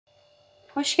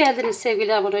Hoş geldiniz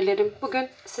sevgili abonelerim. Bugün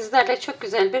sizlerle çok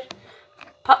güzel bir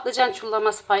patlıcan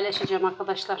çullaması paylaşacağım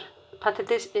arkadaşlar.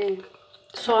 Patates,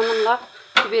 soğanımla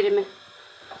biberimi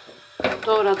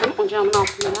doğradım. Ocağımın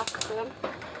altına yaktım.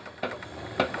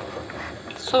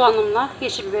 Soğanımla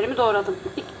yeşil biberimi doğradım.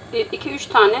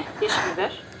 2-3 tane yeşil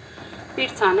biber. 1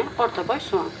 tane orta boy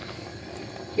soğan.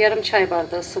 Yarım çay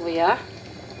bardağı sıvı yağ.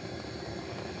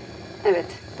 Evet.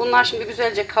 Bunlar şimdi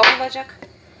güzelce kavrulacak.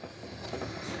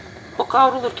 O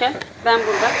kavrulurken ben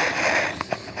burada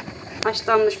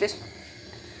haşlanmış ve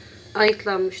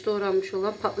ayıklanmış, doğranmış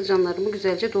olan patlıcanlarımı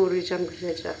güzelce doğrayacağım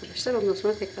arkadaşlar. Ondan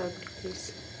sonra tekrar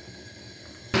birlikteyiz.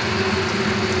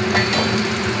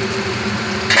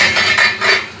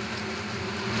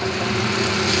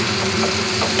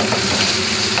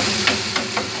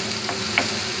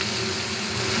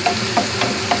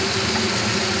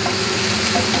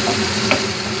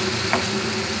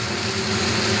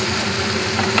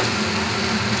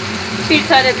 Bir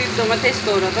tane büyük domates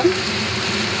doğradım.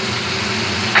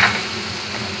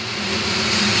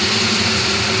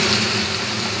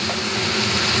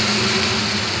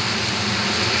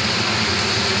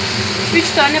 Üç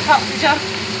tane patlıcan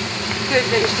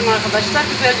közlemiştim arkadaşlar.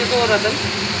 Güzelce doğradım.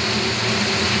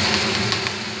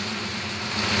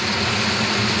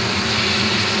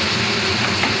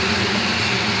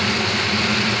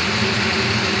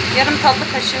 Yarım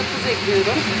tatlı kaşığı tuz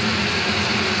ekliyorum.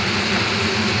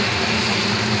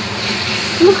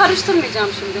 Bunu karıştırmayacağım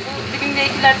şimdi. Bu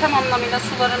dibindekiler tam anlamıyla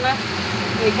sularını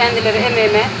kendileri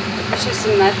eme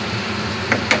pişirsinler.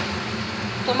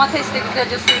 Domates de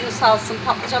güzelce suyunu salsın,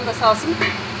 patlıcan da salsın.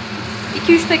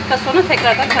 2-3 dakika sonra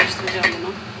tekrardan karıştıracağım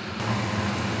bunu.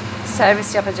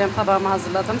 Servis yapacağım, tabağımı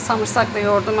hazırladım. Sarımsak ve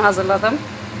yoğurdumu hazırladım.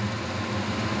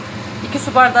 2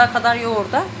 su bardağı kadar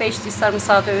yoğurda 5 diş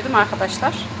sarımsağı dövdüm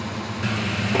arkadaşlar.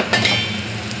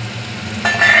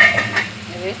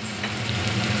 Evet.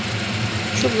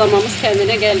 Çullamamız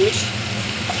kendine gelmiş.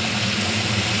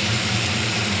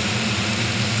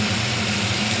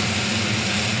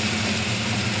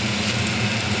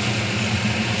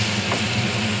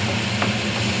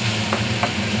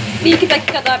 Bir iki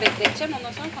dakika daha bekleteceğim.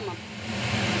 Ondan sonra tamam.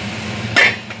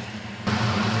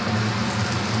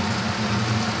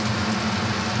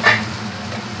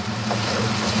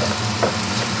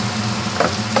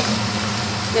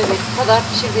 Evet, bu kadar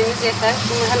pişirdiğimiz yeter.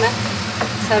 Bunu hemen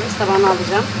servis tabağına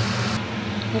alacağım.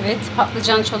 Evet,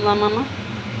 patlıcan çullamamı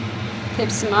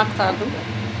tepsime aktardım.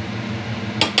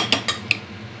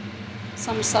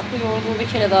 Sarımsaklı yoğurdumu bir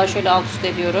kere daha şöyle alt üst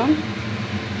ediyorum.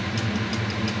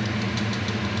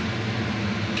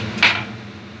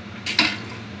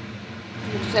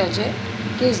 Güzelce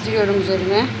gezdiriyorum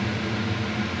üzerine.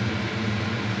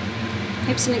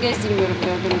 Hepsini gezdirmiyorum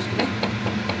gördüğünüz gibi.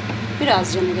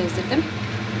 Birazcık gezdirdim.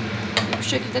 Bu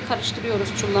şekilde karıştırıyoruz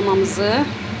çullamamızı.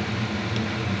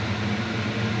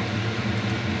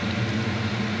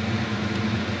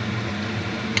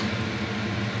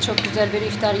 Çok güzel bir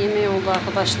iftar yemeği oldu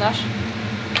arkadaşlar.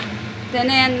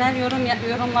 Deneyenler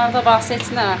yorumlarda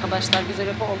bahsetsinler arkadaşlar. Güzel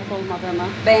olup olmadığını,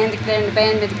 beğendiklerini,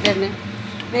 beğenmediklerini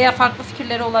veya farklı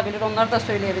fikirleri olabilir. Onları da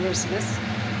söyleyebilirsiniz.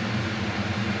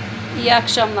 İyi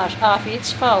akşamlar. Afiyet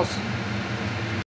şifa olsun.